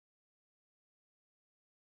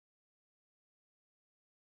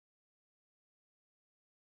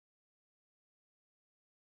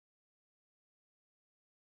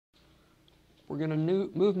we're going to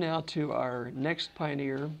move now to our next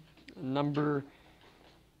pioneer, number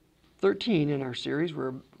 13 in our series.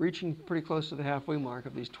 We're reaching pretty close to the halfway mark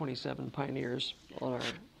of these 27 pioneers on our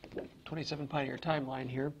 27 pioneer timeline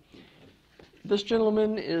here. This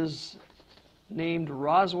gentleman is named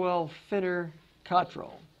Roswell Fenner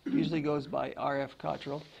Cottrell. Usually goes by R.F.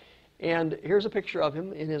 Cottrell. And here's a picture of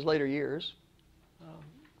him in his later years.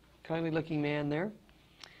 Kindly looking man there.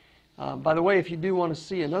 By the way, if you do want to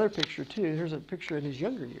see another picture too, here's a picture in his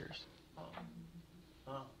younger years.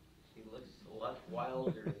 He looks a lot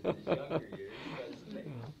wilder in his younger years, doesn't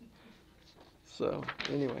he? So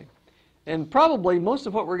anyway, and probably most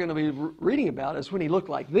of what we're going to be reading about is when he looked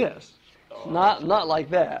like this, not like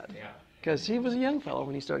that, because he was a young fellow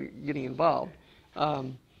when he started getting involved.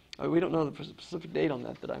 We don't know the specific date on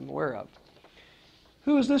that I'm aware of.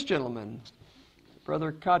 Who is this gentleman?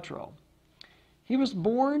 Brother Cottrell. He was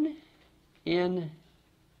born in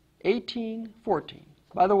 1814.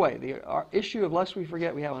 By the way, the issue of Lest We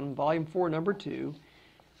Forget we have on Volume 4, Number 2,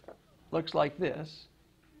 looks like this.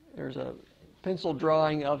 There's a pencil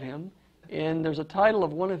drawing of him, and there's a title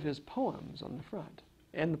of one of his poems on the front,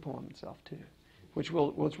 and the poem itself too, which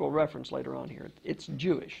we'll reference later on here. It's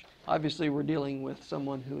Jewish. Obviously, we're dealing with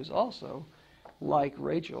someone who is also, like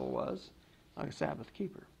Rachel was, a Sabbath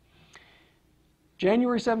keeper.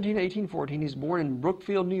 January 17, 1814, he's born in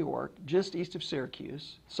Brookfield, New York, just east of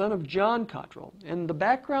Syracuse, son of John Cottrell. And the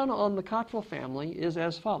background on the Cottrell family is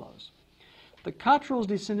as follows. The Cottrells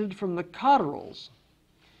descended from the Cotterells,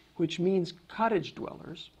 which means cottage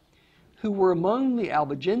dwellers, who were among the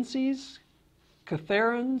Albigenses,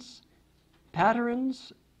 Catharans,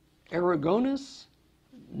 Paterans, Aragonus,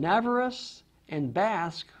 Navarrese, and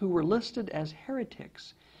Basque, who were listed as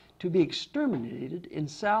heretics to be exterminated in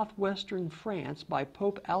southwestern France by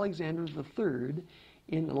Pope Alexander III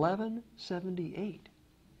in 1178.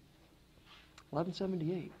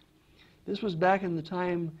 1178. This was back in the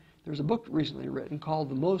time, there was a book recently written called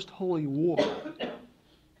The Most Holy War,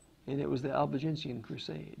 and it was the Albigensian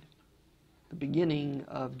Crusade, the beginning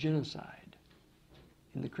of genocide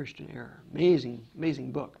in the Christian era. Amazing,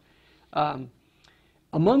 amazing book.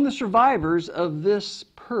 Among the survivors of this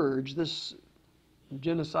purge, this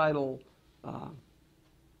genocidal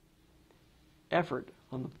effort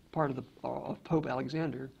on the part of Pope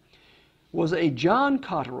Alexander, was a John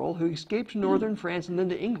Cotterell who escaped to northern France and then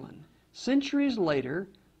to England. Centuries later,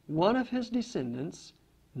 one of his descendants,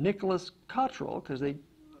 Nicholas Cottrell, because they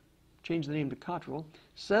changed the name to Cottrell,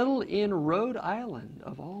 settled in Rhode Island,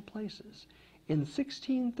 of all places, in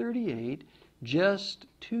 1638, just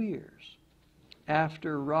 2 years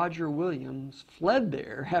after Roger Williams fled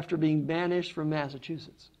there after being banished from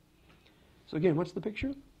Massachusetts. So again, what's the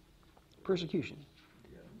picture? Persecution.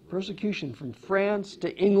 Persecution from France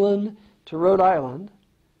to England to Rhode Island.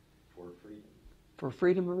 For freedom. For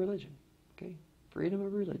freedom of religion. Okay? Freedom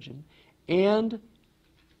of religion. And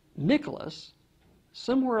Nicholas,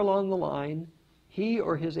 somewhere along the line, he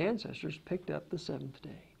or his ancestors picked up the seventh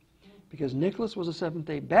day. Because Nicholas was a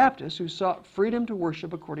Seventh-day Baptist who sought freedom to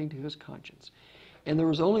worship according to his conscience. And there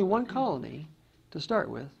was only one colony to start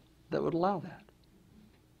with that would allow that.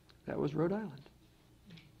 That was Rhode Island.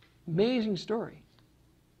 Amazing story.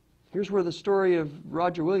 Here's where the story of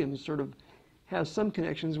Roger Williams sort of has some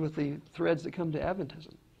connections with the threads that come to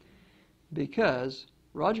Adventism. Because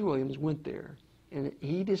Roger Williams went there and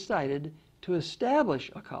he decided to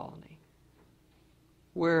establish a colony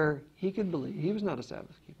where he could believe. He was not a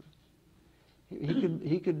Sabbath keeper.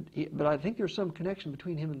 But I think there's some connection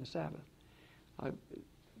between him and the Sabbath. I'm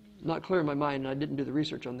not clear in my mind, and I didn't do the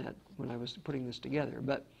research on that when I was putting this together.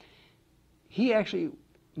 But he actually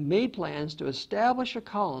made plans to establish a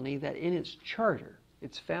colony that in its charter,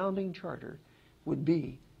 its founding charter, would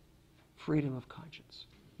be freedom of conscience.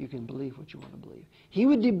 You can believe what you want to believe. He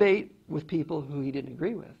would debate with people who he didn't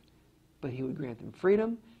agree with, but he would grant them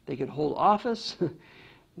freedom. They could hold office.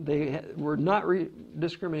 They were not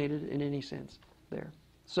discriminated in any sense there.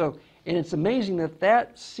 So, and it's amazing that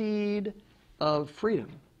that seed of freedom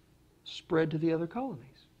spread to the other colonies.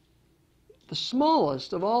 The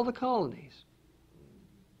smallest of all the colonies.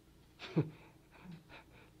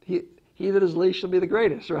 he that is least shall be the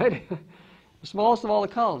greatest, right? The smallest of all the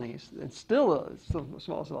colonies, and still the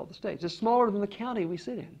smallest of all the states. It's smaller than the county we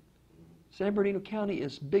sit in. San Bernardino County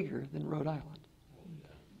is bigger than Rhode Island.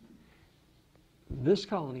 This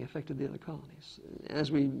colony affected the other colonies.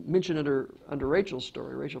 As we mentioned under Rachel's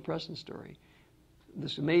story, Rachel Preston's story,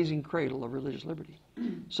 this amazing cradle of religious liberty.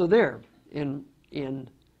 So there, in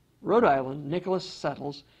Rhode Island, Nicholas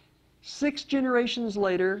settles. 6 generations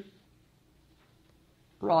later,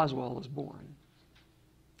 Roswell is born,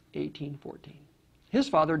 1814. His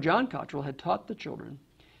father, John Cottrell, had taught the children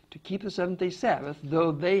to keep the seventh-day Sabbath,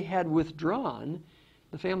 though they had withdrawn,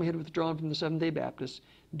 the family had withdrawn from the Seventh-day Baptists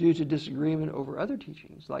due to disagreement over other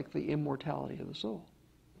teachings, like the immortality of the soul.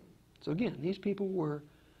 So again, these people were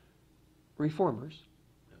reformers,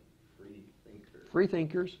 free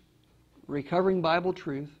thinkers, recovering Bible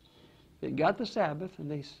truth. They got the Sabbath,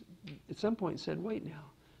 and they at some point said, wait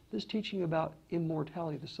now, this teaching about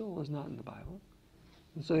immortality of the soul is not in the Bible.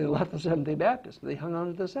 And so they left the Seventh-day Baptists. They hung on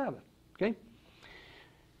to the Sabbath. Okay?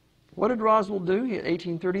 What did Roswell do? At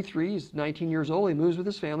 1833, he's 19 years old. He moves with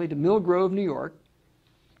his family to Mill Grove, New York.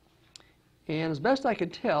 And as best I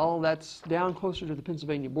could tell, that's down closer to the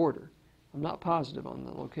Pennsylvania border. I'm not positive on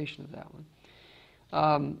the location of that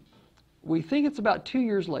one. We think it's about 2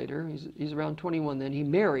 years later, he's around 21 then, he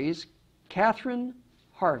marries Catherine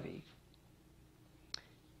Harvey.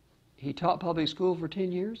 He taught public school for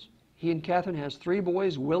 10 years. He and Catherine has 3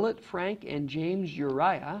 boys, Willett, Frank, and James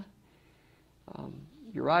Uriah.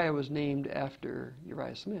 Uriah was named after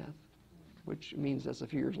Uriah Smith, which means that's a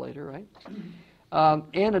few years later, right?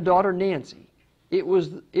 And a daughter, Nancy. It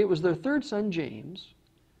was their 3rd son, James,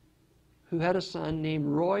 who had a son named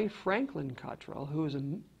Roy Franklin Cottrell, who was a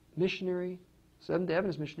missionary, Seventh-day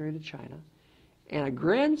Adventist missionary to China, and a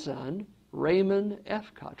grandson, Raymond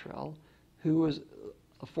F. Cottrell, who was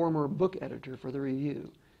a former book editor for the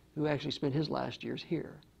Review, who actually spent his last years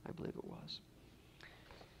here, I believe it was.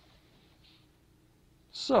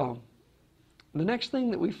 So, the next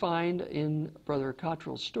thing that we find in Brother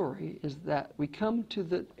Cottrell's story is that we come to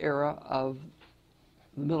the era of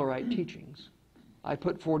the Millerite teachings. I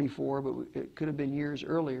put 44, but it could have been years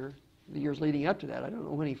earlier, the years leading up to that. I don't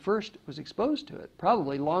know when he first was exposed to it,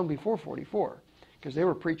 probably long before 44, because they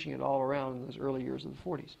were preaching it all around in those early years of the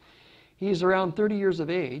 40s. He's around 30 years of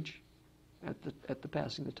age at the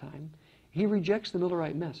passing of the time. He rejects the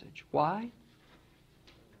Millerite message. Why?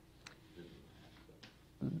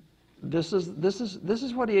 This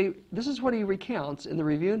is what he recounts in the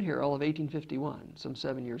Review and Herald of 1851, some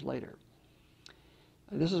 7 years later.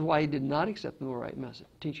 This is why he did not accept the Millerite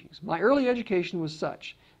teachings. My early education was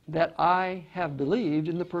such that I have believed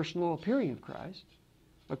in the personal appearing of Christ,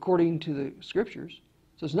 according to the Scriptures.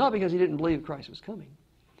 So it's not because he didn't believe Christ was coming.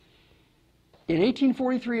 In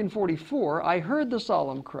 1843 and 44, I heard the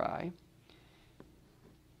solemn cry,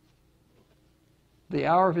 "The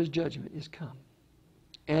hour of his judgment is come."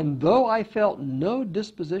 And though I felt no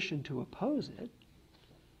disposition to oppose it,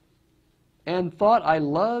 and thought I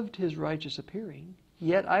loved his righteous appearing,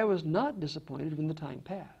 yet I was not disappointed when the time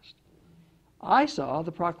passed. I saw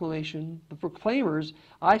the proclamers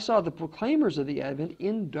of the Advent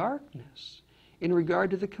in darkness in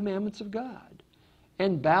regard to the commandments of God,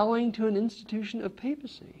 and bowing to an institution of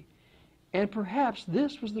papacy. And perhaps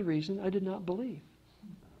this was the reason I did not believe.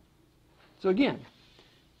 So again,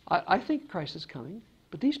 I think Christ is coming,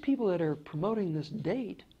 but these people that are promoting this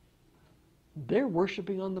date, they're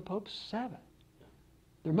worshiping on the Pope's Sabbath.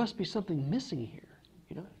 There must be something missing here,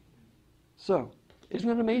 you know? So, isn't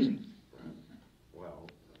that amazing? Well,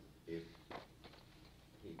 if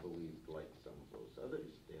he believed like some of those others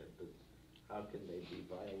did, but how can they be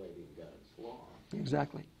violating God's law?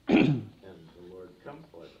 Exactly. And the Lord come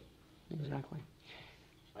for them. Exactly.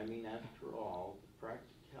 I mean, after all, the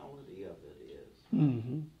practicality of it is,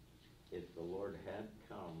 if the Lord had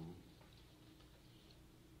come,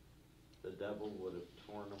 the devil would have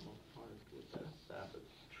torn them apart with that Sabbath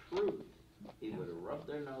truth. He would have rubbed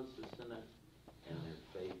their noses in it, and their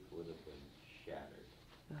faith would have been shattered.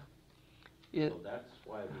 So that's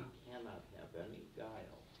why we cannot have any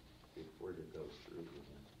guile if we're to go through the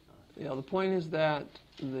end time. Yeah, the point is that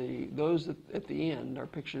those at the end are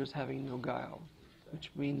pictured as having no guile,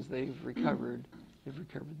 which means they've recovered the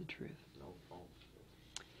truth. No falsehood.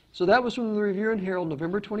 So that was from the Review and Herald,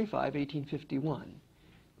 November 25, 1851,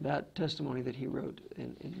 that testimony that he wrote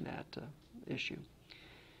in that issue.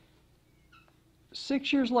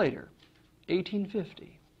 6 years later,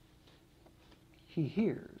 1850, he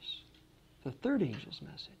hears the third angel's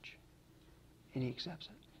message, and he accepts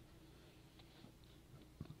it.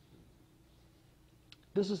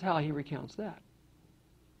 This is how he recounts that.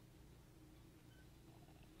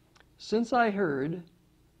 Since I have heard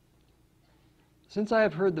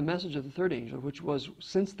the message of the third angel, which was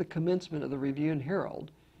since the commencement of the Review and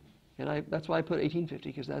Herald, and that's why I put 1850,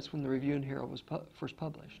 because that's when the Review and Herald was first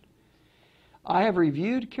published. I have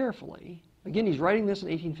reviewed carefully, again, he's writing this in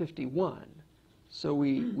 1851, so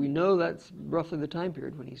we know that's roughly the time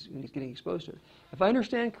period when he's getting exposed to it. If I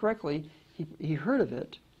understand correctly, he heard of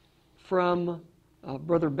it from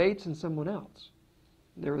Brother Bates and someone else.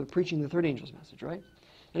 They were preaching the third angel's message, right?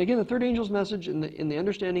 And again, the third angel's message in the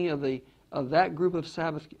understanding of the of that group of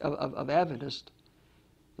of Adventists,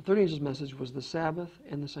 the third angel's message was the Sabbath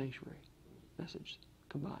and the sanctuary message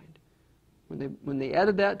combined. When they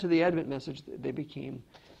added that to the Advent message, they became,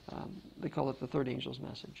 they call it the third angel's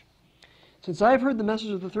message. Since I have heard the message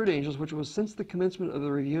of the third angels, which was since the commencement of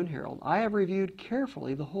the Review and Herald, I have reviewed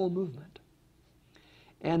carefully the whole movement.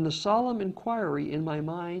 And the solemn inquiry in my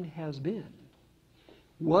mind has been,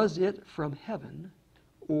 was it from heaven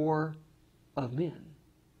or of men?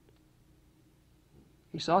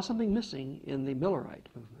 He saw something missing in the Millerite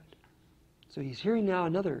movement. So he's hearing now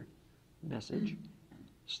another message,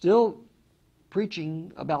 still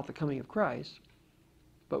preaching about the coming of Christ,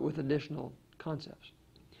 but with additional concepts.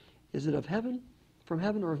 Is it of heaven, from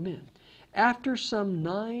heaven, or of men? After some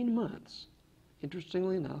 9 months,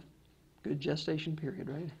 interestingly enough, good gestation period,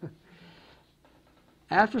 right?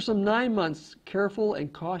 After some 9 months' careful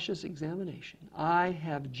and cautious examination, I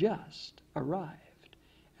have just arrived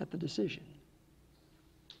at the decision.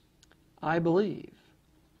 I believe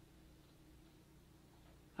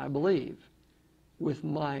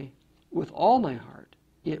with all my heart,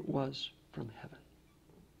 it was from heaven.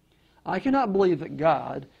 I cannot believe that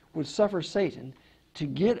God would suffer Satan to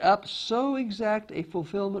get up so exact a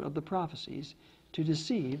fulfillment of the prophecies to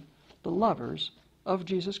deceive the lovers of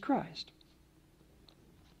Jesus Christ.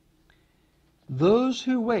 Those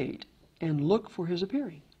who wait and look for his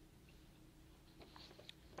appearing.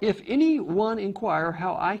 If anyone inquire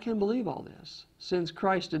how I can believe all this, since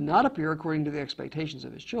Christ did not appear according to the expectations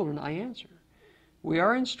of his children, I answer, we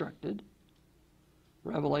are instructed,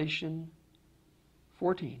 Revelation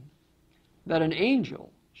 14, that an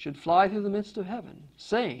angel should fly through the midst of heaven,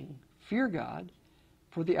 saying, fear God,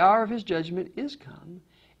 for the hour of his judgment is come,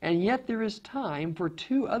 and yet there is time for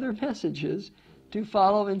 2 other messages to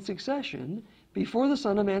follow in succession before the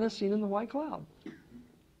Son of Man is seen in the white cloud.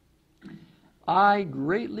 I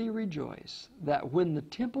greatly rejoice that when the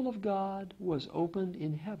temple of God was opened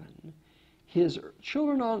in heaven, his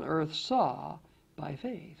children on earth saw, by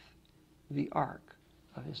faith, the ark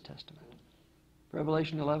of his testament.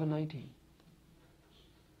 Revelation 11:19.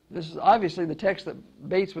 This is obviously the text that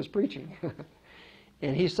Bates was preaching.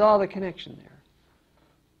 And he saw the connection there.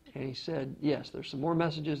 And he said, yes, there's some more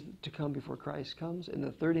messages to come before Christ comes, and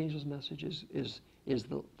the third angel's message is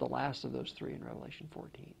the last of those 3 in Revelation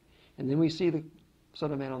 14. And then we see the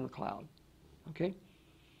Son of Man on the cloud. Okay?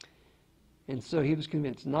 And so he was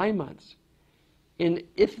convinced. 9 months. And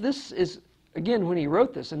if this is, again, when he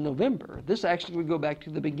wrote this in November, this actually would go back to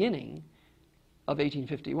the beginning of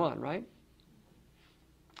 1851, right?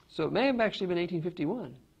 So it may have actually been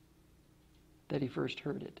 1851 that he first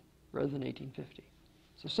heard it, rather than 1850.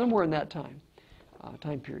 So somewhere in that time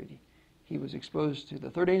period, he was exposed to the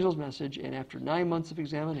third angel's message, and after 9 months of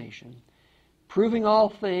examination, proving all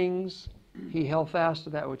things, he held fast to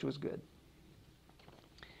that which was good.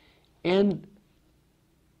 And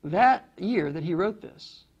that year that he wrote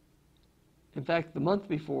this, in fact, the month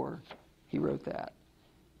before he wrote that,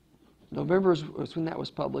 November was when that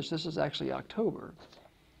was published. This is actually October.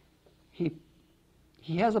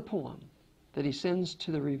 He has a poem that he sends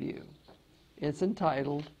to the Review. It's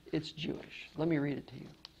entitled, It's Jewish. Let me read it to you.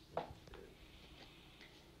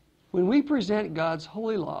 When we present God's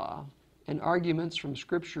holy law and arguments from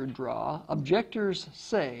Scripture draw, objectors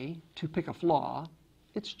say, to pick a flaw,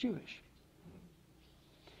 it's Jewish.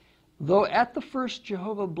 Though at the first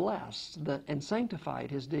Jehovah blessed and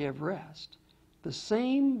sanctified his day of rest, the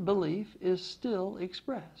same belief is still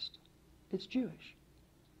expressed. It's Jewish.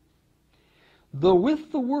 Though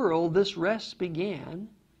with the world this rest began,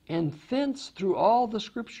 and thence through all the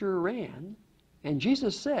Scripture ran, and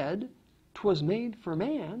Jesus said, 'twas made for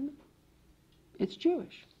man, it's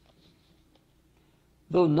Jewish.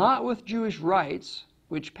 Though not with Jewish rites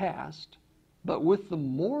which passed, but with the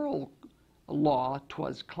moral law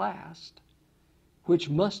 'twas classed, which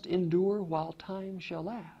must endure while time shall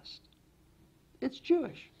last, it's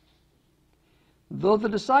Jewish. Though the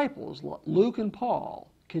disciples, Luke and Paul,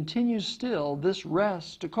 continue still this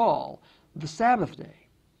rest to call the Sabbath day,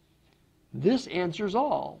 this answers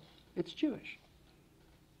all, it's Jewish.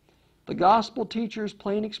 The gospel teacher's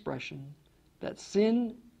plain expression that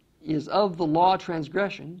sin is of the law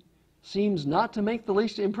transgression seems not to make the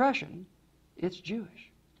least impression, it's Jewish.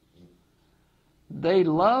 They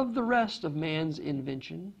love the rest of man's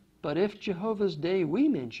invention, but if Jehovah's day we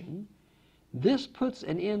mention, this puts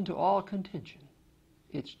an end to all contention,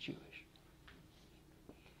 it's Jewish.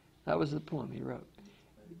 That was the poem he wrote.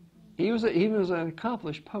 He was an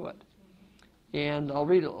accomplished poet. And I'll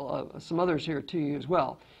read some others here to you as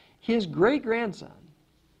well. His grandson,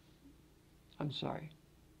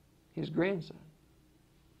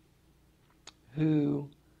 who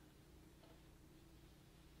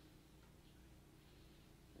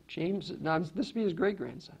James, now this would be his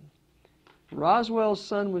great-grandson. Roswell's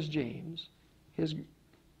son was James. His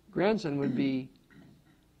grandson would be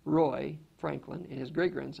Roy Franklin, and his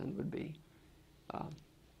great-grandson would be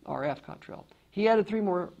R.F. Cottrell. He added 3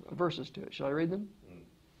 more verses to it. Shall I read them?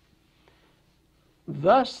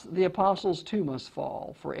 Thus the apostles too must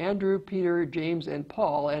fall, for Andrew, Peter, James, and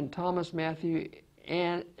Paul, and Thomas, Matthew,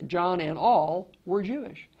 and John, and all were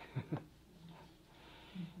Jewish.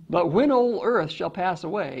 But when old earth shall pass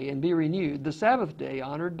away and be renewed, the Sabbath day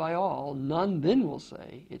honored by all, none then will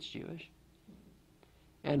say it's Jewish.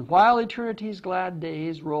 And while eternity's glad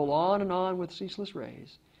days roll on and on with ceaseless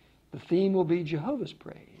rays, the theme will be Jehovah's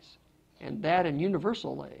praise, and that in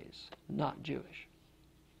universal lays, not Jewish.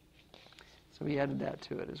 So he added that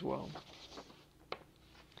to it as well.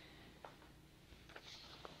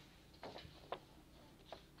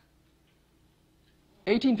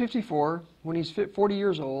 In 1854, when he's 40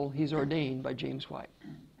 years old, he's ordained by James White.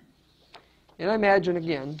 And I imagine,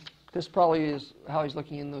 again, this probably is how he's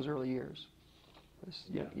looking in those early years. This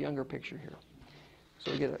younger picture here.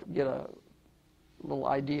 So we get a little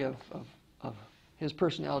idea of his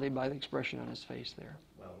personality by the expression on his face there.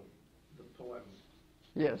 Well, the poem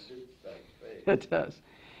Yes, fits that face. it does.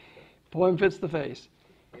 Poem fits the face.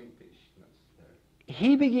 Impishness there.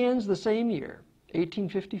 He begins the same year,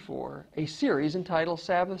 1854, a series entitled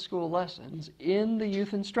Sabbath School Lessons in the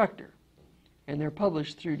Youth Instructor, and they're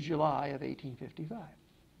published through July of 1855.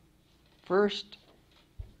 First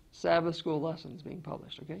Sabbath School Lessons being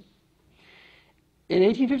published, okay? In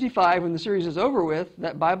 1855, when the series is over with,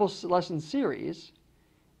 that Bible lesson series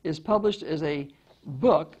is published as a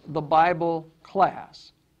book, The Bible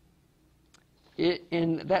Class.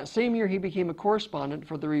 In that same year, he became a correspondent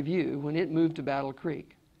for the Review when it moved to Battle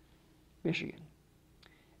Creek, Michigan.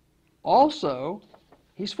 Also,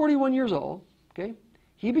 he's 41 years old, okay?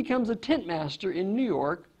 He becomes a tent master in New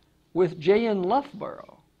York with J.N.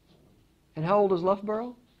 Loughborough. And how old is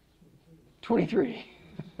Loughborough? 23.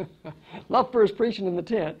 Loughborough's preaching in the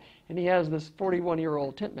tent, and he has this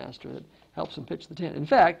 41-year-old tent master that helps him pitch the tent. In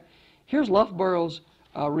fact, here's Loughborough's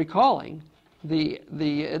recalling the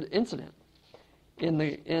incident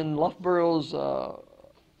in Loughborough's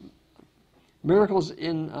Miracles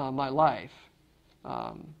in My Life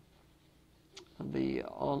on the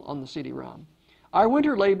CD-ROM. Our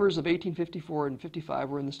winter labors of 1854 and 55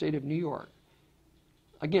 were in the state of New York.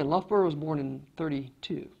 Again, Loughborough was born in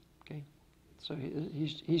 32. Okay, so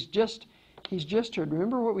he's just heard.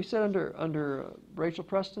 Remember what we said under Rachel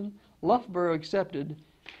Preston? Loughborough accepted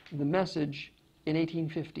the message in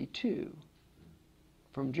 1852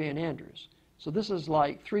 from J.N. Andrews. So this is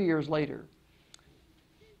like 3 years later,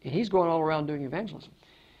 and he's going all around doing evangelism.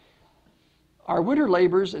 Our winter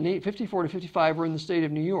labors in 1854 to 55 were in the state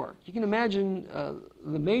of New York. You can imagine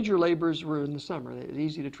the major labors were in the summer. It was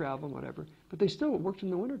easy to travel and whatever, but they still worked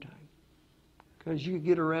in the wintertime because you could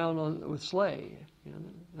get around with sleigh,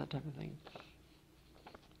 that type of thing.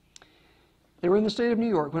 They were in the state of New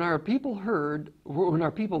York when our people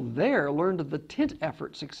there learned of the tent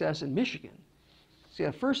effort success in Michigan. See,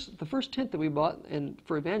 the first tent that we bought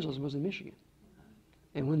for evangelism was in Michigan.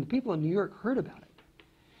 And when the people in New York heard about it,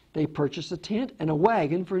 they purchased a tent and a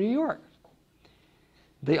wagon for New York.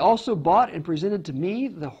 They also bought and presented to me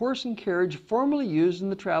the horse and carriage formerly used in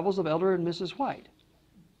the travels of Elder and Mrs. White.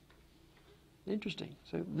 Interesting.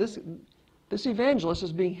 So this evangelist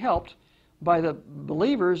is being helped by the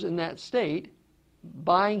believers in that state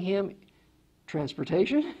buying him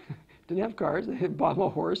transportation. Didn't have cars. They had bought him a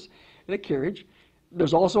horse and a carriage.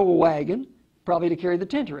 There's also a wagon, probably to carry the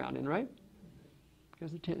tent around in, right?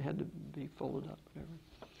 Because the tent had to be folded up, whatever.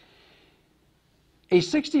 A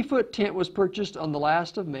 60-foot tent was purchased on the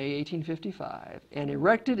last of May, 1855, and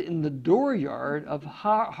erected in the dooryard of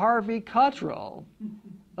Harvey Cottrell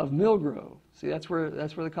of Millgrove. See, that's where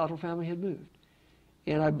the Cottrell family had moved.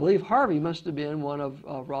 And I believe Harvey must have been one of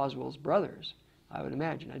Roswell's brothers, I would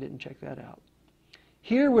imagine. I didn't check that out.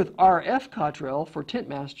 Here with R.F. Cottrell for tent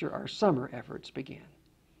master, our summer efforts began.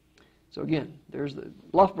 So again, there's the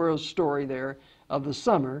Loughborough's story there of the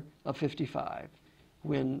summer of 55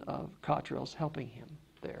 when Cottrell's helping him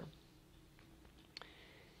there.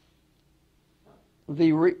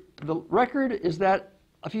 The record is that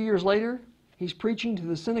a few years later, he's preaching to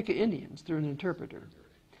the Seneca Indians through an interpreter.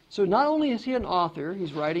 So not only is he an author,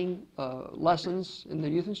 he's writing lessons in the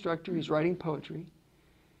youth instructor, he's writing poetry,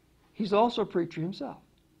 he's also a preacher himself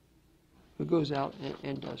who goes out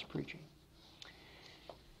and does preaching.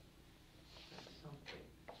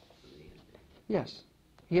 Yes,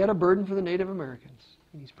 he had a burden for the Native Americans,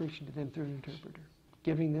 and he's preaching to them through an interpreter,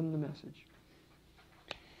 giving them the message.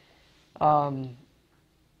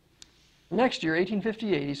 Next year,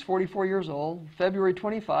 1858, he's 44 years old. February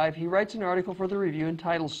 25, he writes an article for the Review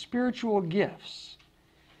entitled Spiritual Gifts.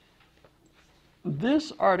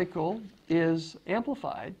 This article is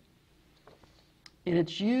amplified, and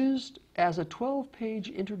it's used as a 12-page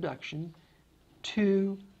introduction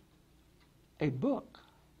to a book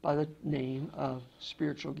by the name of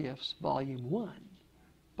Spiritual Gifts, Volume 1,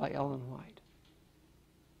 by Ellen White.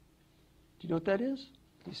 Do you know what that is?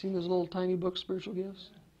 You seen those little tiny books, Spiritual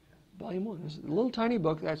Gifts? Volume 1. It's a little tiny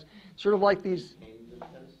book that's sort of like these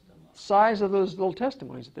size of those little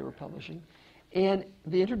testimonies that they were publishing. And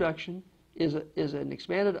the introduction is an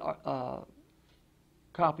expanded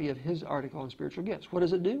copy of his article on spiritual gifts. What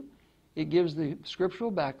does it do? It gives the scriptural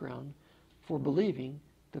background for believing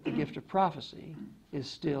that the gift of prophecy is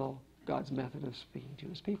still God's method of speaking to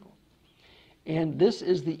his people. And this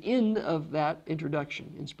is the end of that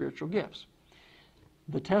introduction in spiritual gifts.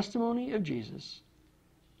 The testimony of Jesus,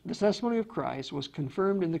 the testimony of Christ, was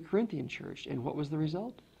confirmed in the Corinthian church. And what was the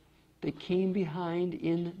result? They came behind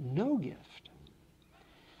in no gift.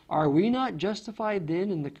 Are we not justified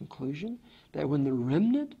then in the conclusion that when the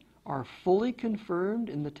remnant are fully confirmed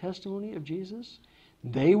in the testimony of Jesus,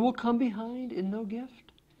 they will come behind in no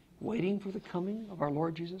gift, waiting for the coming of our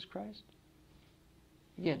Lord Jesus Christ?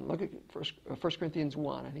 Again, look at 1 Corinthians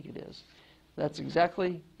 1, I think it is. That's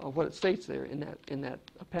exactly what it states there in that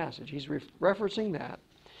passage. He's referencing that.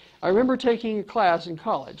 I remember taking a class in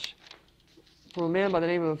college from a man by the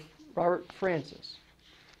name of Robert Francis,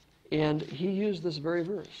 and he used this very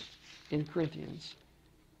verse in Corinthians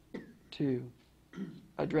to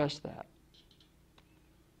address that.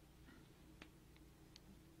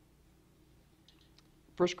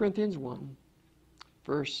 1 Corinthians 1,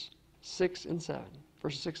 verse 6 and 7.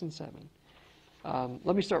 Verses 6 and 7.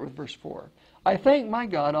 Let me start with verse 4. I thank my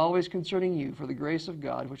God always concerning you for the grace of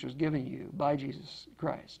God which was given you by Jesus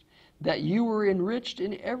Christ, that you were enriched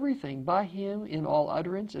in everything by him in all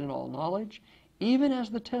utterance and in all knowledge, even as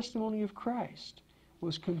the testimony of Christ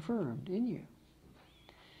was confirmed in you,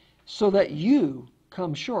 so that you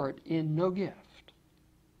come short in no gift,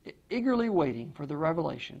 eagerly waiting for the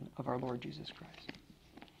revelation of our Lord Jesus Christ.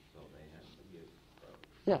 So they have the gift of prophecy.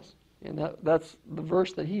 Yes. And that's the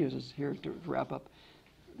verse that he uses here to wrap up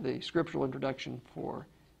the scriptural introduction for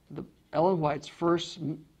Ellen White's first,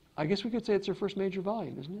 I guess we could say it's her first major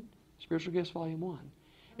volume, isn't it? Spiritual Gifts, Volume 1.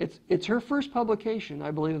 It's her first publication, I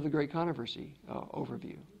believe, of the Great Controversy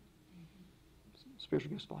overview.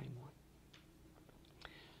 Spiritual Gifts, Volume 1.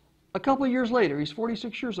 A couple of years later, he's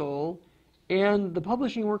 46 years old, and the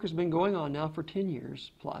publishing work has been going on now for 10 years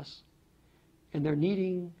plus, and they're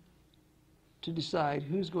needing to decide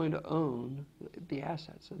who's going to own the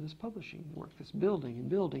assets of this publishing work, this building and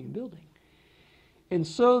building and building. And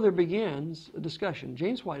so there begins a discussion.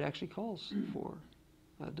 James White actually calls for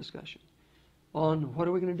a discussion on what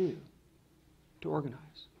are we going to do to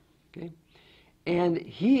organize. Okay? And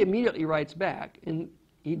he immediately writes back, and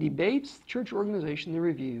he debates church organization in the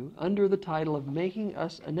Review under the title of Making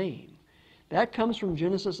Us a Name. That comes from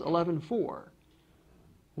Genesis 11:4,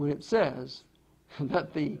 when it says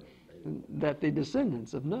that the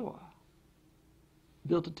descendants of Noah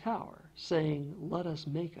built a tower, saying, let us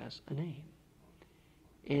make us a name.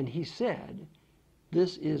 And he said,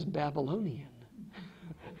 this is Babylonian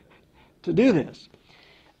to do this.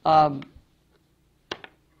 But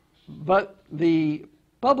the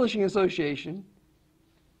Publishing Association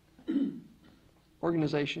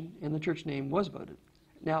organization and the church name was voted.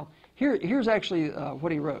 Now, here's actually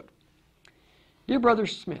what he wrote. Dear Brother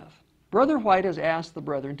Smith, Brother White has asked the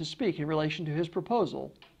brethren to speak in relation to his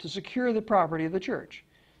proposal to secure the property of the church.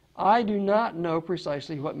 I do not know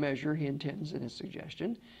precisely what measure he intends in his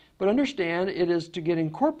suggestion, but understand it is to get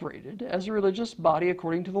incorporated as a religious body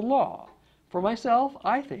according to the law. For myself,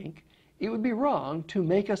 I think it would be wrong to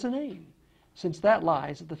make us a name, since that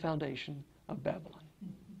lies at the foundation of Babylon.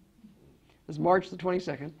 This is March the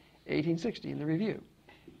 22nd, 1860 in the Review.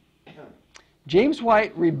 James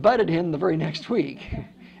White rebutted him the very next week.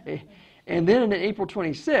 And then on April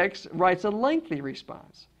 26, writes a lengthy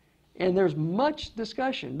response. And there's much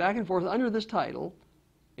discussion back and forth under this title,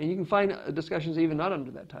 and you can find discussions even not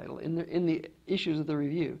under that title, in the issues of the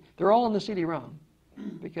Review. They're all on the CD-ROM,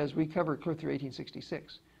 because we covered clear through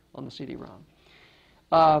 1866 on the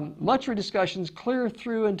CD-ROM. Much discussions clear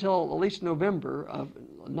through until at least November of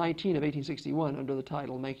 1861 under the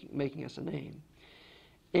title Making Us a Name.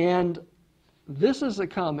 And this is a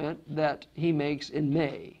comment that he makes in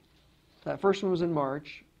May. That first one was in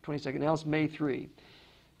March 22nd. Now it's May 3.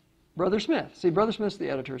 Brother Smith. See, Brother Smith's the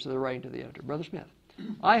editor, so they're writing to the editor. Brother Smith.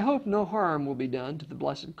 I hope no harm will be done to the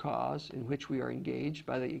blessed cause in which we are engaged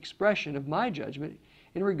by the expression of my judgment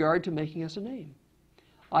in regard to making us a name.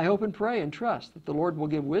 I hope and pray and trust that the Lord will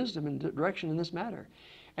give wisdom and direction in this matter,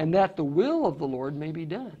 and that the will of the Lord may be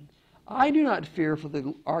done. I do not fear for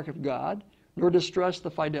the ark of God, nor distrust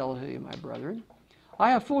the fidelity of my brethren.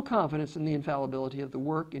 I have full confidence in the infallibility of the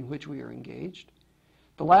work in which we are engaged.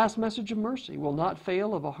 The last message of mercy will not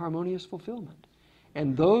fail of a harmonious fulfillment,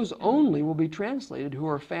 and those only will be translated who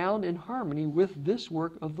are found in harmony with this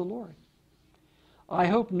work of the Lord. I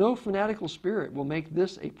hope no fanatical spirit will make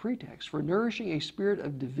this a pretext for nourishing a spirit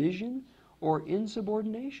of division or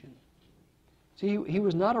insubordination. See, he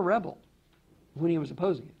was not a rebel when he was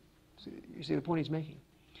opposing it. You see the point he's making.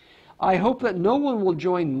 I hope that no one will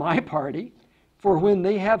join my party, for when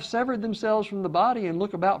they have severed themselves from the body and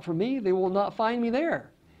look about for me, they will not find me there.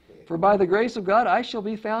 For by the grace of God I shall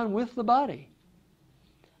be found with the body.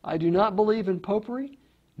 I do not believe in popery,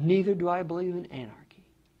 neither do I believe in anarchy,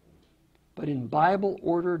 but in Bible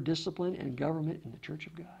order, discipline, and government in the Church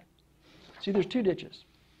of God. See, there's two ditches.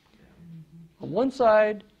 On one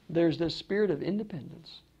side, there's this spirit of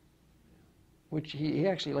independence, which he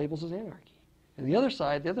actually labels as anarchy. And the other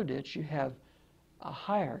side, the other ditch, you have a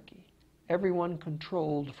hierarchy. Everyone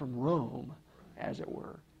controlled from Rome, as it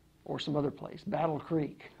were, or some other place, Battle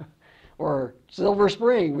Creek, or Silver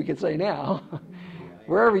Spring, we could say now,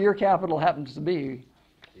 wherever your capital happens to be.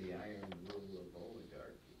 The iron rule of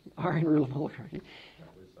oligarchy. Iron rule of oligarchy.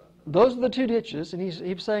 Those are the two ditches, and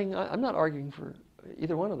he's saying, I'm not arguing for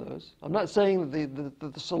either one of those. I'm not saying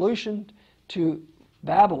that the solution to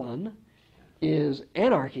Babylon is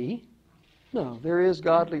anarchy. No, there is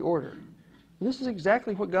godly order. And this is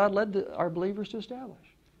exactly what God led our believers to establish.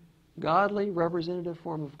 Godly, representative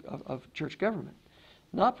form of church government.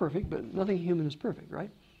 Not perfect, but nothing human is perfect,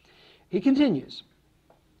 right? He continues.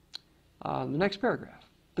 The next paragraph.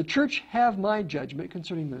 The church have my judgment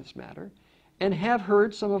concerning this matter, and have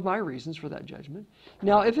heard some of my reasons for that judgment.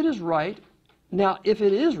 Now, if it is right,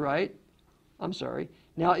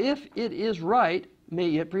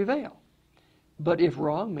 may it prevail. But if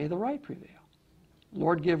wrong, may the right prevail.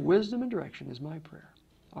 Lord, give wisdom and direction is my prayer.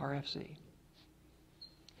 RFC.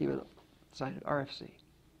 He would sign it, RFC.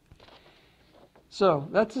 So,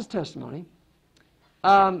 that's his testimony.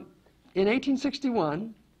 In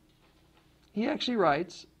 1861, he actually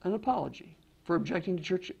writes an apology for objecting to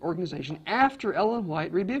church organization after Ellen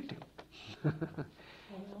White rebuked him.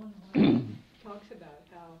 Ellen White talks about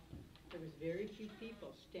how there was very few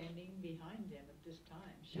people standing behind them at this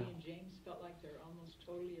time. She and James felt like they're almost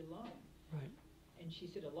totally alone. Right. And she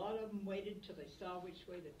said a lot of them waited till they saw which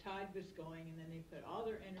way the tide was going, and then they put all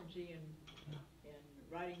their energy in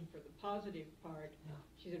writing for the positive part. Yeah.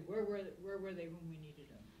 She said, where were they when we needed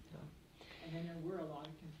them? Yeah. And then there were a lot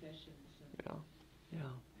of confessions.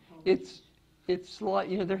 It's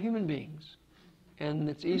like, they're human beings, and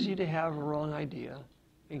it's easy to have a wrong idea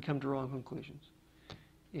and come to wrong conclusions.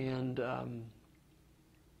 And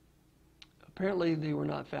apparently they were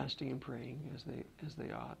not fasting and praying as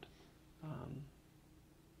they ought.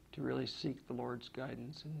 To really seek the Lord's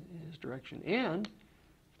guidance and His direction, and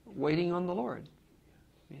waiting on the Lord.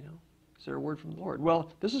 Is there a word from the Lord?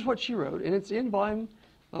 Well, this is what she wrote, and it's in volume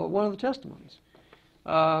one of the testimonies.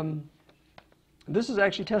 This is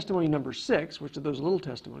actually testimony number 6, which are those little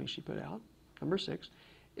testimonies she put out. Number 6.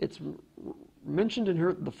 It's mentioned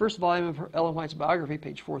in the first volume of Ellen White's biography,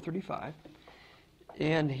 page 435.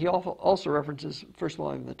 And he also references first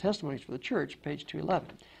volume of the Testimonies for the Church, page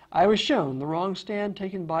 211. I was shown the wrong stand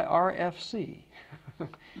taken by RFC.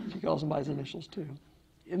 She calls him by his initials too.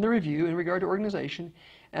 In the review in regard to organization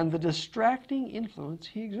and the distracting influence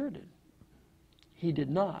he exerted. He did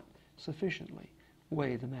not sufficiently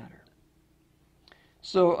weigh the matter.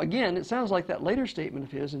 So again, it sounds like that later statement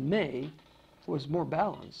of his in May was more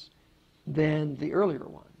balanced than the earlier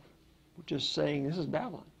one, which is saying this is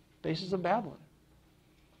Babylon, basis of Babylon.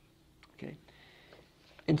 Okay.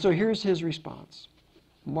 And so here's his response.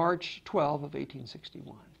 March 12 of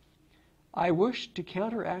 1861. I wish to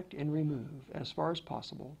counteract and remove, as far as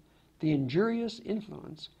possible, the injurious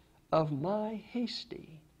influence of my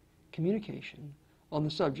hasty communication on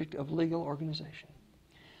the subject of legal organization.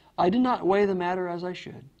 I did not weigh the matter as I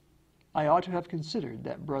should. I ought to have considered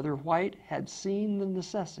that Brother White had seen the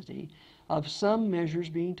necessity of some measures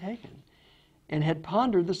being taken, and had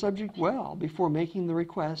pondered the subject well before making the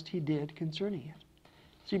request he did concerning it.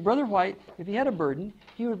 See, Brother White, if he had a burden,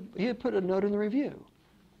 he would put a note in the review.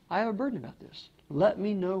 I have a burden about this. Let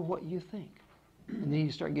me know what you think. And then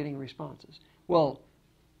you start getting responses. Well,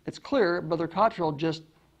 it's clear Brother Cottrell just,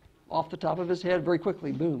 off the top of his head, very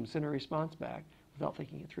quickly, boom, sent a response back without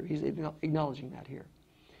thinking it through. He's acknowledging that here.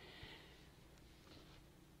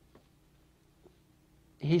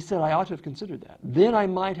 he said I ought to have considered that. Then I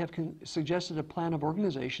might have suggested a plan of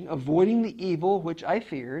organization, avoiding the evil which I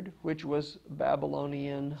feared, which was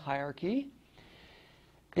Babylonian hierarchy,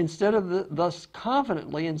 instead of thus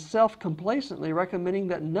confidently and self-complacently recommending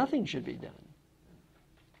that nothing should be done,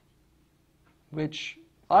 which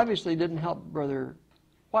obviously didn't help Brother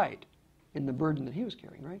White in the burden that he was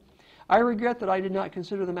carrying, right? I regret that I did not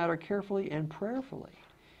consider the matter carefully and prayerfully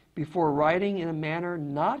before writing in a manner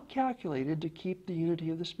not calculated to keep the unity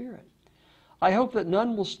of the Spirit. I hope that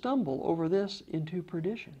none will stumble over this into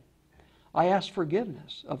perdition. I ask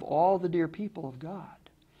forgiveness of all the dear people of God.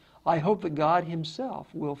 I hope that God Himself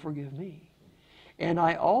will forgive me. And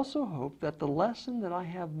I also hope that the lesson that I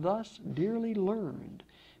have thus dearly learned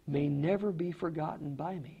may never be forgotten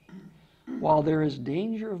by me, while there is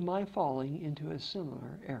danger of my falling into a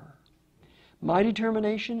similar error. My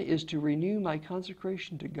determination is to renew my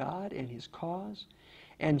consecration to God and His cause,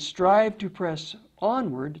 and strive to press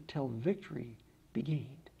onward till victory be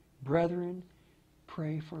gained. Brethren,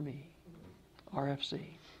 pray for me. RFC.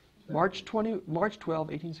 March 12,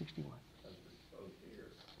 1861.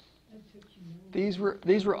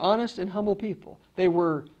 These were honest and humble people. They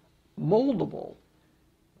were moldable.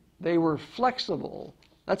 They were flexible.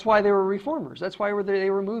 That's why they were reformers. That's why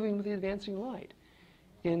they were moving with the advancing light.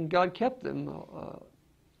 And God kept them,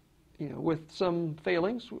 with some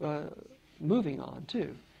failings, moving on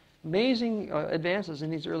too. Amazing advances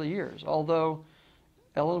in these early years, although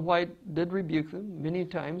Ellen White did rebuke them many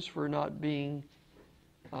times for not being...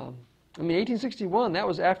 1861, that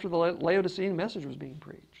was after the Laodicean message was being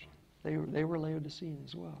preached. They were Laodicean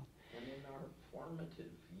as well. And in our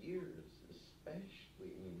formative years,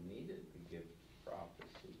 especially, we needed the gift of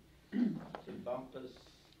prophecy to bump us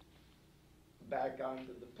back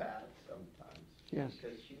onto the path sometimes. Yes.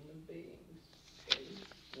 Because human beings,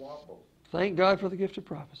 they wobble. Thank God for the gift of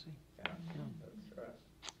prophecy. Yeah, that's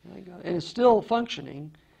right. Thank God. And it's still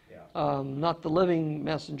functioning. Yeah. Not the living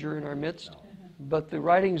messenger in our midst, No. but the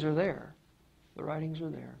writings are there. The writings are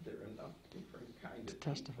there. There are enough different kinds of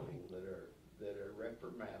testify. people that are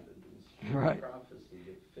reprimanded in spirit Right. prophecy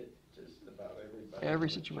to fit just about everybody. Every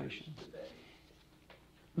in the situation. church today.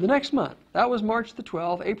 The next month, that was March the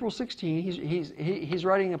 12th, April 16, he's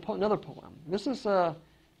writing another poem. This is a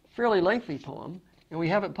fairly lengthy poem, and we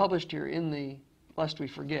have it published here in the Lest We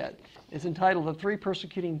Forget. It's entitled The Three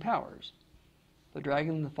Persecuting Powers: the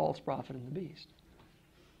Dragon, the False Prophet, and the Beast.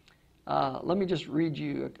 Let me just read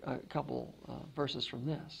you a couple verses from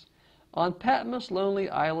this. On Patmos' lonely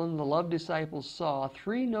island, the loved disciples saw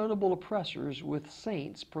three notable oppressors with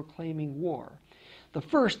saints proclaiming war. The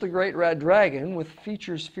first, the great red dragon, with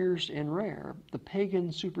features fierce and rare, the pagan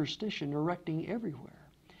superstition erecting everywhere.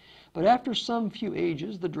 But after some few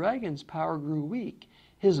ages, the dragon's power grew weak.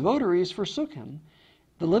 His votaries forsook him,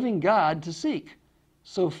 the living God to seek.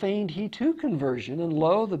 So feigned he to conversion, and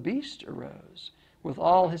lo, the beast arose, with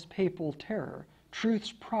all his papal terror,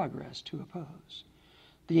 truth's progress to oppose.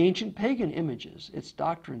 The ancient pagan images, its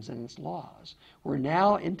doctrines and its laws, were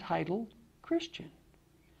now entitled Christian,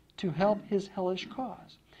 to help his hellish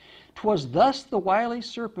cause. 'Twas thus the wily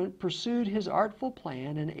serpent pursued his artful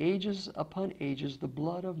plan, and ages upon ages the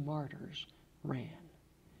blood of martyrs ran.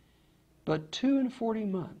 But 42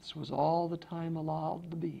 months was all the time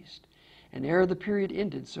allowed the beast, and ere the period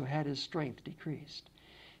ended, so had his strength decreased.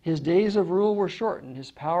 His days of rule were shortened,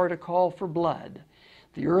 his power to call for blood.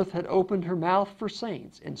 The earth had opened her mouth for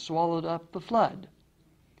saints, and swallowed up the flood.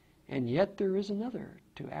 And yet there is another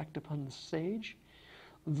to act upon the stage,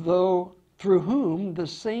 though through whom the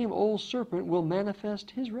same old serpent will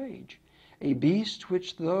manifest his rage, a beast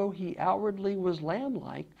which, though he outwardly was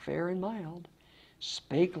lamb-like, fair and mild,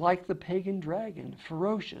 spake like the pagan dragon,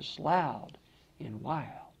 ferocious, loud, and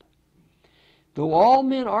wild. Though all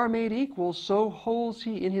men are made equal, so holds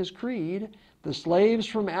he in his creed, the slaves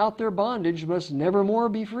from out their bondage must nevermore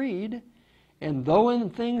be freed. And though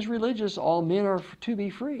in things religious all men are to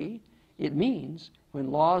be free, it means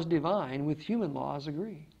when laws divine with human laws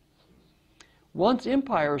agree. Once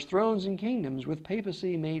empires, thrones, and kingdoms with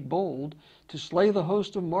papacy made bold to slay the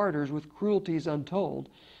host of martyrs with cruelties untold,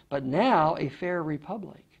 but now a fair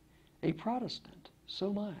republic, a Protestant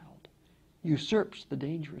so mild, usurps the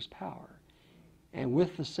dangerous power, and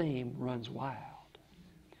with the same runs wild.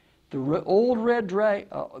 The old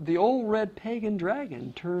red pagan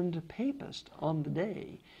dragon turned papist on the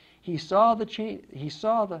day he saw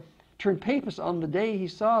turned papist on the day he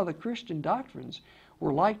saw the Christian doctrines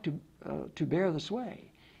were like to bear the sway.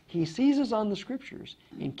 He seizes on the scriptures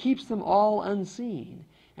and keeps them all unseen,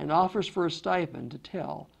 and offers for a stipend to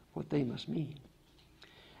tell what they must mean.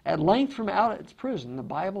 At length from out its prison the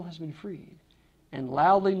Bible has been freed, and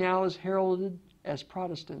loudly now is heralded as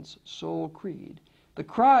Protestants' sole creed. The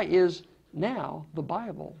cry is now the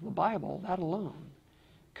Bible, that alone.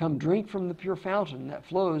 Come drink from the pure fountain that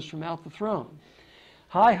flows from out the throne.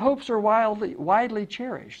 High hopes are widely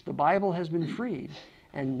cherished. The Bible has been freed.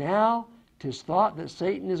 And now 'tis thought that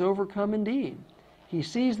Satan is overcome indeed. He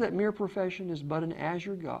sees that mere profession is but an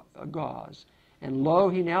azure gauze. And lo,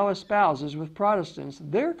 he now espouses with Protestants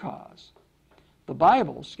their cause. The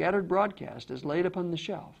Bible, scattered broadcast, is laid upon the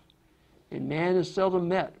shelf. And man is seldom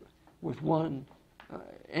met with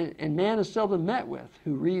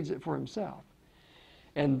who reads it for himself.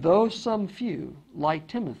 And though some few, like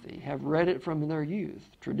Timothy, have read it from their youth,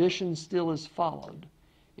 tradition still is followed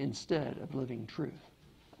instead of living truth.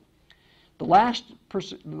 The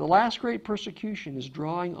last great persecution is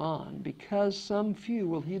drawing on because some few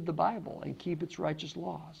will heed the Bible and keep its righteous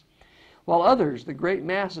laws, while others, the great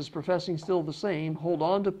masses professing still the same, hold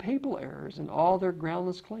on to papal errors and all their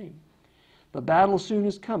groundless claim. The battle soon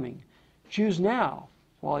is coming. Choose now,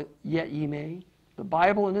 while yet ye may, the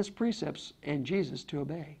Bible and its precepts and Jesus to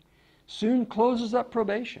obey. Soon closes up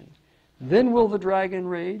probation. Then will the dragon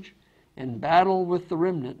rage, and battle with the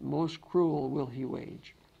remnant most cruel will he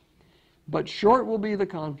wage. But short will be the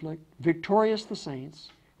conflict, victorious the saints,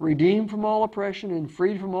 redeemed from all oppression and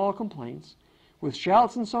freed from all complaints. With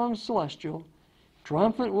shouts and songs celestial,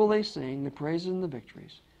 triumphant will they sing the praises and the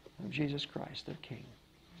victories of Jesus Christ, their King.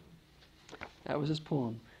 That was his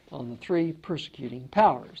poem on the three persecuting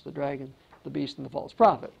powers, the dragon, the beast, and the false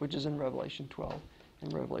prophet, which is in Revelation 12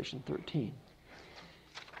 and Revelation 13.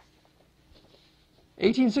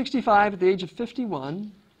 1865, at the age of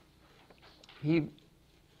 51, he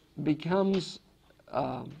becomes,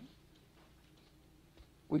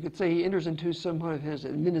 we could say he enters into somewhat of his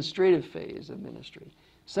administrative phase of ministry.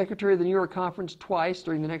 Secretary of the New York Conference twice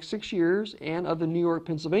during the next 6 years, and of the New York,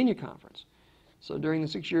 Pennsylvania Conference. So during the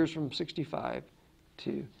 6 years from 65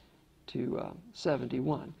 to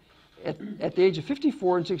 71. At the age of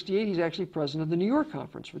 54 and 68, he's actually president of the New York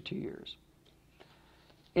Conference for 2 years.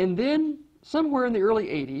 And then, somewhere in the early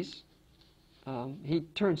 80s, he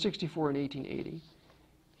turned 64 in 1880,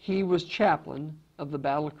 he was chaplain of the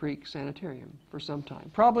Battle Creek Sanitarium for some time,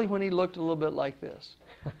 probably when he looked a little bit like this,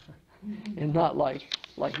 and not like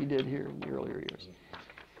he did here in the earlier years.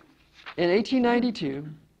 In 1892,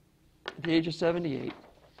 at the age of 78,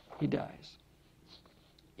 he dies.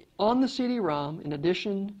 On the CD-ROM, in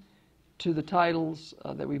addition to the titles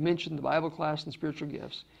that we mentioned, the Bible class and spiritual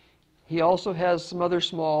gifts, he also has some other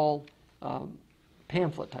small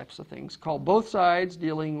pamphlet types of things called Both Sides,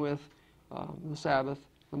 dealing with the Sabbath,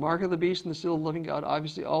 the Mark of the Beast and the Seal of the Living God,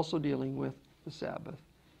 obviously also dealing with the Sabbath,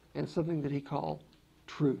 and something that he called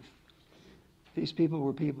Truth. These people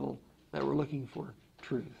were people that were looking for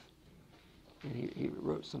truth, and he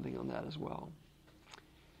wrote something on that as well.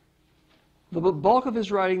 The bulk of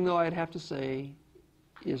his writing, though, I'd have to say,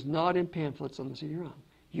 is not in pamphlets on the CD-ROM.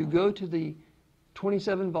 You go to the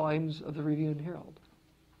 27 volumes of the Review and Herald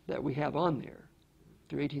that we have on there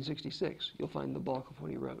through 1866. You'll find the bulk of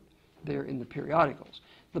what he wrote there in the periodicals.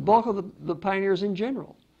 The bulk of the pioneers in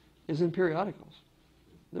general is in periodicals,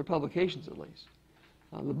 their publications at least.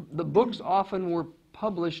 The books often were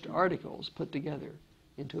published articles put together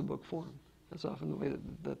into a book form. That's often the way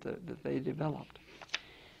that they developed.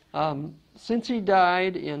 Since he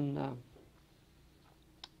died in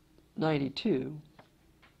 92,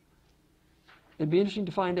 it'd be interesting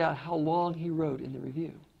to find out how long he wrote in the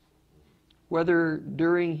review. Whether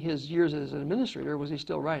during his years as an administrator was he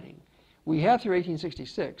still writing. We have through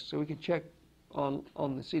 1866, so we could check on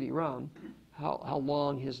the CD-ROM how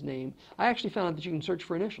long his name. I actually found out that you can search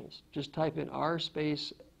for initials. Just type in R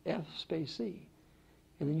space F space C,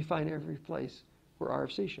 and then you find every place where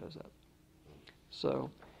RFC shows up.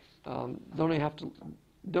 So don't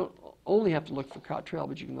only have to look for Cottrell,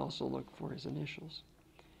 but you can also look for his initials.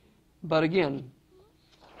 But again,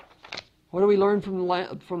 what do we learn from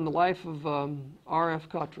the life of R.F.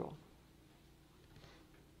 Cottrell?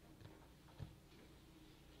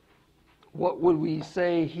 What would we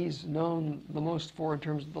say he's known the most for in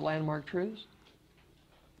terms of the landmark truths?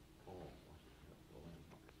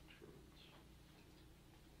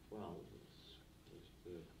 Well, it's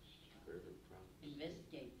good. Spirit of prophecy.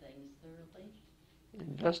 Investigate things thoroughly.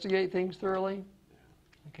 Investigate things thoroughly?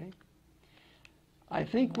 Okay. I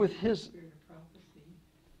think with his... Spirit of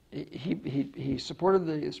prophecy. He supported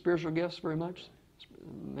the spiritual gifts very much,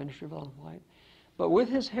 ministry of light. But with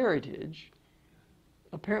his heritage,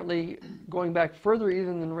 apparently going back further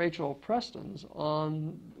even than Rachel Preston's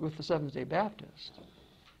on with the Seventh-day Baptist,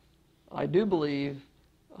 I do believe,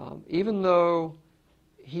 even though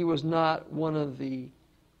he was not one of the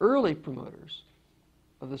early promoters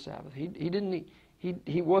of the Sabbath.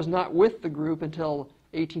 He was not with the group until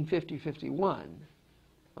 1850-51.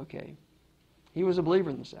 Okay, he was a believer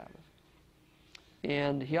in the Sabbath,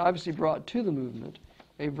 and he obviously brought to the movement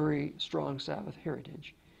a very strong Sabbath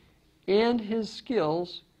heritage, and his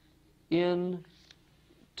skills in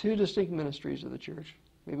two distinct ministries of the church.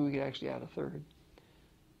 Maybe we could actually add a third: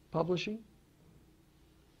 publishing,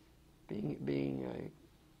 being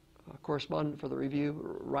a correspondent for the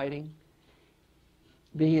Review, writing,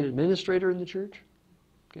 being an administrator in the church,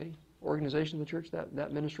 okay, organization of the church,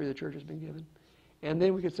 that ministry the church has been given. And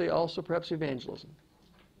then we could say also perhaps evangelism,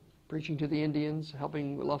 preaching to the Indians,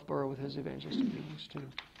 helping Loughborough with his evangelistic meetings too.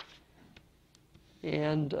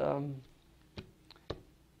 And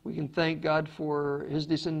we can thank God for his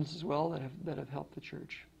descendants as well that have helped the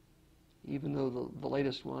church, even though the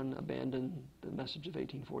latest one abandoned the message of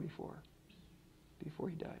 1844 before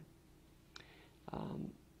he died.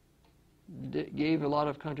 Gave a lot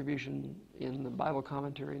of contribution in the Bible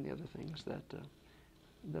commentary and the other things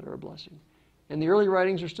that are a blessing. And the early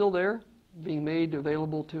writings are still there, being made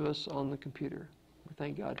available to us on the computer. We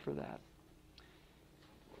thank God for that.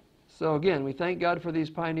 So again, we thank God for these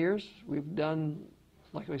pioneers. We've done,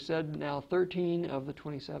 like we said, now 13 of the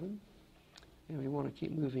 27, and we want to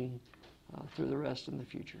keep moving through the rest in the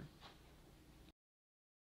future.